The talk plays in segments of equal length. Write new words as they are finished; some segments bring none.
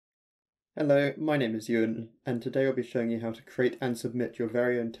Hello, my name is Ewan, and today I'll be showing you how to create and submit your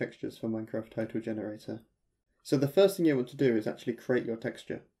very own textures for Minecraft Title Generator. So the first thing you want to do is actually create your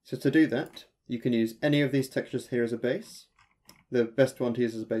texture. So to do that, you can use any of these textures here as a base. The best one to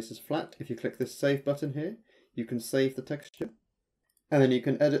use as a base is flat. If you click this save button here, you can save the texture, and then you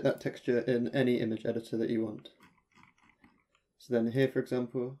can edit that texture in any image editor that you want. So then here, for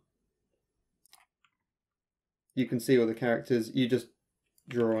example, you can see all the characters. You just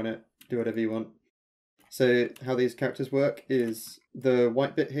draw on it, do whatever you want. So how these characters work is the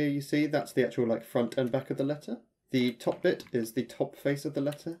white bit here you see, that's the actual front and back of the letter. The top bit is the top face of the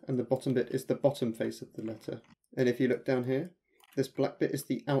letter, and the bottom bit is the bottom face of the letter. And if you look down here, this black bit is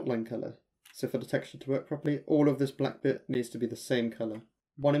the outline color. So for the texture to work properly, all of this black bit needs to be the same color.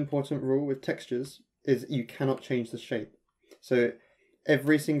 One important rule with textures is you cannot change the shape. So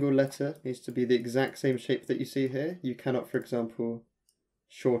every single letter needs to be the exact same shape that you see here. You cannot, for example,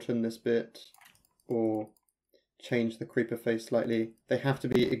 shorten this bit or change the creeper face slightly. They have to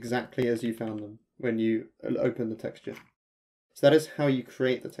be exactly as you found them when you open the texture. So that is how you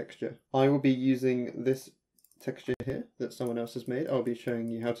create the texture. I will be using this texture here that someone else has made. I'll be showing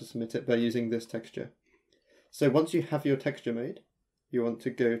you how to submit it by using this texture. So once you have your texture made, you want to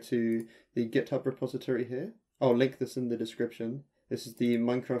go to the GitHub repository here. I'll link this in the description. This is the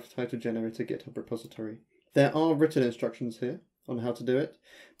Minecraft Title Generator GitHub repository. There are written instructions here on how to do it,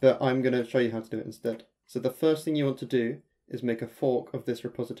 but I'm going to show you how to do it instead. So the first thing you want to do is make a fork of this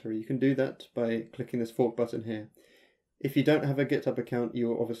repository. You can do that by clicking this fork button here. If you don't have a GitHub account, you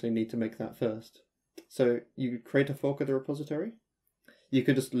will obviously need to make that first. So you create a fork of the repository. You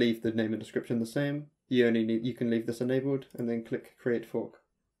could just leave the name and description the same. You can leave this enabled and then click create fork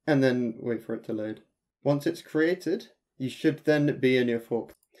and then wait for it to load. Once it's created, you should then be in your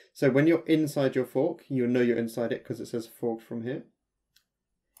fork. So when you're inside your fork, you'll know you're inside it because it says fork from here.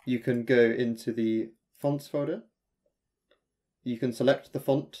 You can go into the fonts folder. You can select the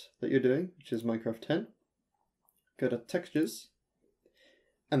font that you're doing, which is Minecraft 10. Go to textures.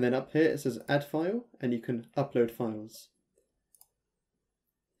 And then up here it says add file, and you can upload files.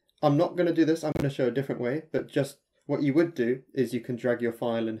 I'm not going to do this, I'm going to show a different way, but just what you would do is you can drag your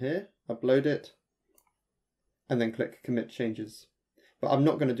file in here, upload it, and then click commit changes. But I'm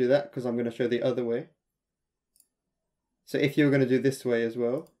not going to do that because I'm going to show the other way. So if you're going to do this way as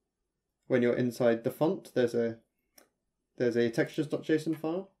well, when you're inside the font, there's a textures.json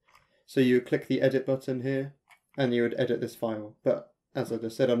file. So you click the edit button here and you would edit this file. But as I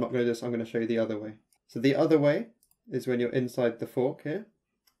just said, I'm not going to do this, I'm going to show you the other way. So the other way is when you're inside the fork here.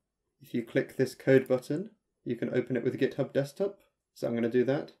 If you click this code button, you can open it with GitHub Desktop. So I'm going to do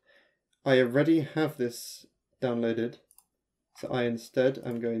that. I already have this downloaded. So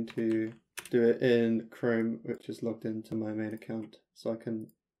I'm going to do it in Chrome, which is logged into my main account, so I can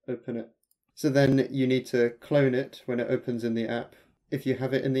open it. So then you need to clone it when it opens in the app. If you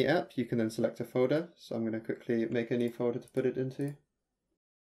have it in the app, you can then select a folder. So I'm going to quickly make a new folder to put it into.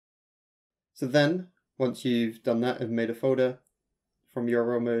 So then, once you've done that and made a folder, from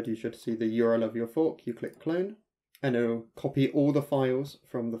URL mode, you should see the URL of your fork. You click clone, and it'll copy all the files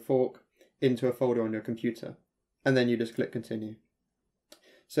from the fork into a folder on your computer. And then you just click continue.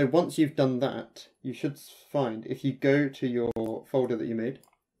 So once you've done that, you should find, if you go to your folder that you made,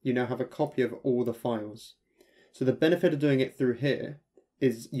 you now have a copy of all the files. So the benefit of doing it through here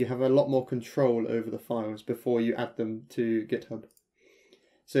is you have a lot more control over the files before you add them to GitHub.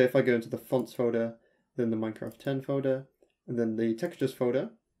 So if I go into the fonts folder, then the Minecraft 10 folder, and then the textures folder,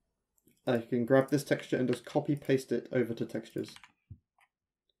 I can grab this texture and just copy paste it over to textures.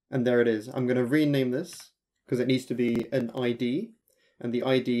 And there it is. I'm going to rename this because it needs to be an ID, and the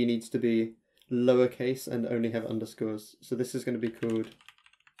ID needs to be lowercase and only have underscores. So this is going to be called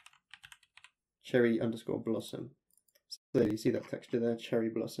cherry_blossom. So you see that texture there, cherry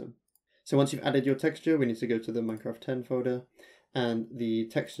blossom. So once you've added your texture, we need to go to the Minecraft 10 folder and the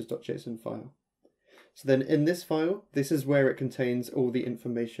textures.json file. So then in this file, this is where it contains all the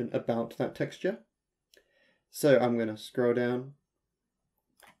information about that texture. So I'm going to scroll down,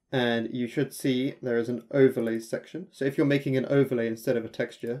 and you should see there is an overlays section. So if you're making an overlay instead of a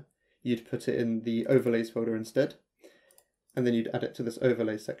texture, you'd put it in the overlays folder instead, and then you'd add it to this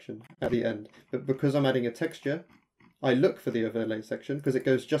overlay section at the end. But because I'm adding a texture, I look for the overlay section because it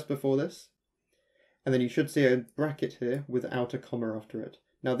goes just before this. And then you should see a bracket here without a comma after it.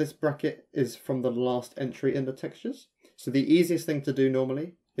 Now this bracket is from the last entry in the textures. So the easiest thing to do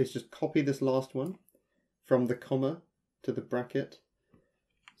normally is just copy this last one from the comma to the bracket.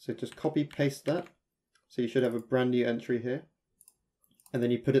 So just copy paste that. So you should have a brand new entry here. And then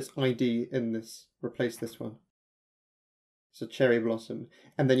you put its ID in this, replace this one. So cherry blossom.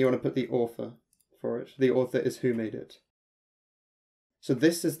 And then you want to put the author for it. The author is who made it. So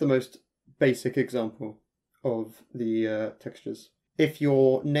this is the most basic example of the textures. If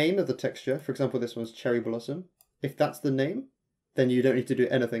your name of the texture, for example, this one's cherry blossom, if that's the name, then you don't need to do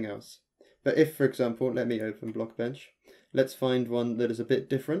anything else. But if, for example, let me open Blockbench, let's find one that is a bit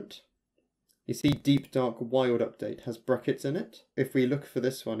different. You see deep dark wild update has brackets in it. If we look for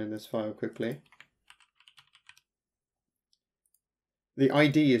this one in this file quickly, the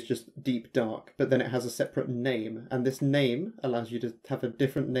ID is just deep dark, but then it has a separate name, and this name allows you to have a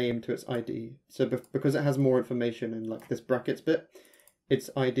different name to its ID. So because it has more information in like this brackets bit, its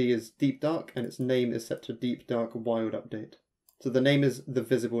ID is deep dark and its name is set to deep dark wild update. So the name is the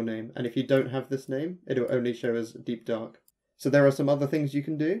visible name, and if you don't have this name, it'll only show as deep dark. So there are some other things you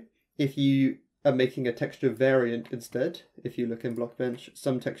can do. If you are making a texture variant instead, if you look in Blockbench,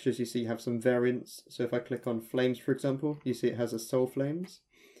 some textures you see have some variants. So if I click on flames, for example, you see it has a soul flames.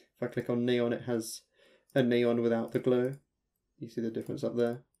 If I click on neon, it has a neon without the glow. You see the difference up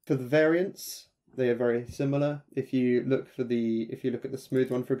there. For the variants, they are very similar. If you look at the smooth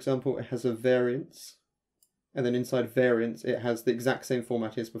one, for example, it has a variance. And then inside variants, it has the exact same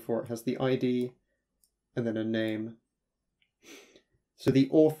format as before. It has the ID and then a name. So the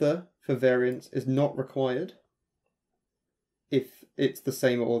author for variants is not required if it's the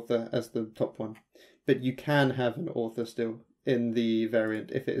same author as the top one. But you can have an author still in the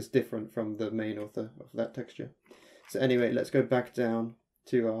variant if it is different from the main author of that texture. So anyway, let's go back down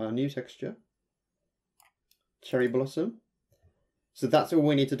to our new texture, cherry blossom. So that's all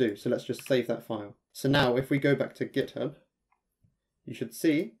we need to do. So let's just save that file. So now if we go back to GitHub, you should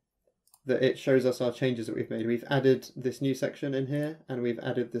see that it shows us our changes that we've made. We've added this new section in here and we've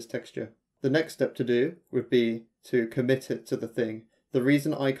added this texture. The next step to do would be to commit it to the thing. The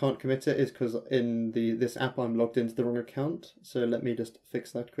reason I can't commit it is because in this app I'm logged into the wrong account. So let me just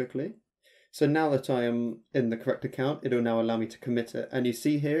fix that quickly. So now that I am in the correct account, it'll now allow me to commit it. And you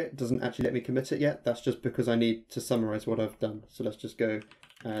see here, it doesn't actually let me commit it yet. That's just because I need to summarize what I've done. So let's just go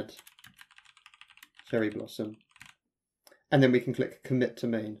add cherry blossom. And then we can click commit to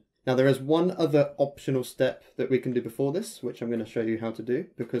main. Now there is one other optional step that we can do before this, which I'm going to show you how to do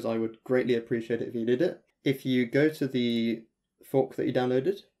because I would greatly appreciate it if you did it. If you go to the fork that you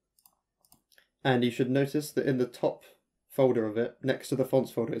downloaded, and you should notice that in the top folder of it, next to the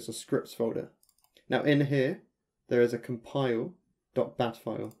fonts folder, is a scripts folder. Now in here, there is a compile.bat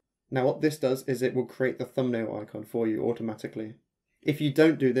file. Now what this does is it will create the thumbnail icon for you automatically. If you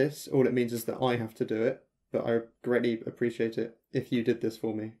don't do this, all it means is that I have to do it, but I greatly appreciate it if you did this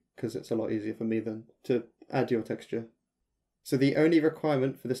for me, because it's a lot easier for me then to add your texture. So the only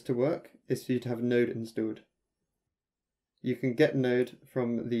requirement for this to work is for you to have Node installed. You can get Node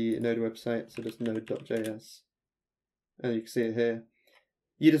from the Node website, so just node.js. And you can see it here.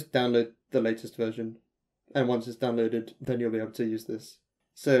 You just download the latest version, and once it's downloaded, then you'll be able to use this.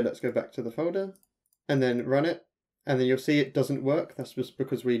 So let's go back to the folder, and then run it, and then you'll see it doesn't work. That's just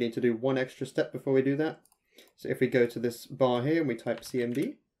because we need to do one extra step before we do that. So if we go to this bar here and we type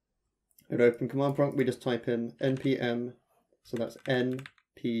cmd, it'll open command prompt, we just type in npm, so that's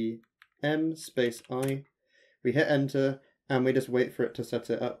npm space I. We hit enter, and we just wait for it to set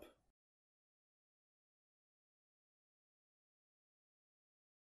it up.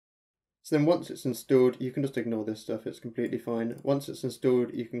 So then once it's installed, you can just ignore this stuff, it's completely fine. Once it's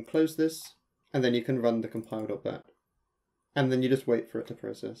installed, you can close this, and then you can run the compile.bat. And then you just wait for it to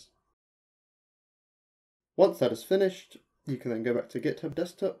process. Once that is finished, you can then go back to GitHub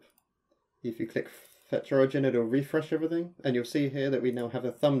Desktop. If you click Fetch Origin, it'll refresh everything, and you'll see here that we now have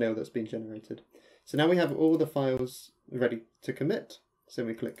a thumbnail that's been generated. So now we have all the files ready to commit, so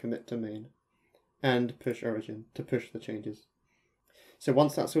we click Commit to Main, and Push Origin to push the changes. So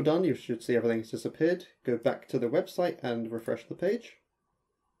once that's all done, you should see everything's disappeared. Go back to the website and refresh the page.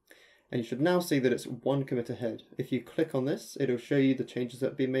 And you should now see that it's one commit ahead. If you click on this, it'll show you the changes that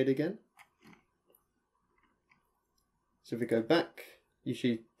have been made again. So if we go back, you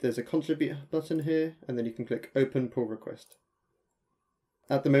see there's a contribute button here, and then you can click Open Pull Request.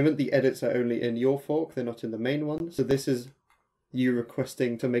 At the moment, the edits are only in your fork, they're not in the main one. So this is you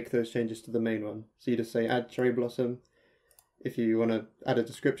requesting to make those changes to the main one. So you just say add cherry blossom. If you want to add a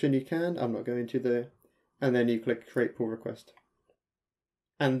description, you can. I'm not going to there. And then you click Create Pull Request.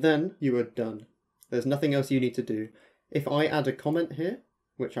 And then you are done. There's nothing else you need to do. If I add a comment here,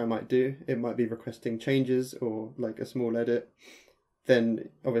 which I might do, it might be requesting changes or like a small edit, then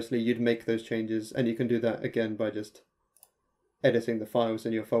obviously you'd make those changes, and you can do that again by just editing the files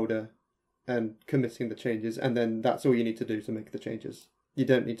in your folder and committing the changes, and then that's all you need to do to make the changes. You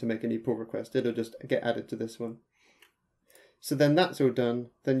don't need to make any pull request, it'll just get added to this one. So then that's all done.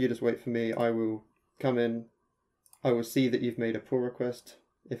 Then you just wait for me. I will come in. I will see that you've made a pull request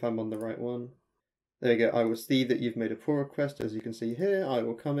if I'm on the right one. There you go. I will see that you've made a pull request. As you can see here, I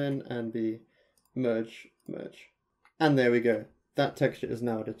will come in and be merge, merge. And there we go. That texture is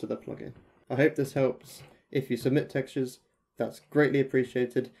now added to the plugin. I hope this helps. If you submit textures, that's greatly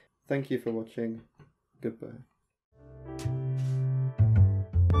appreciated. Thank you for watching. Goodbye.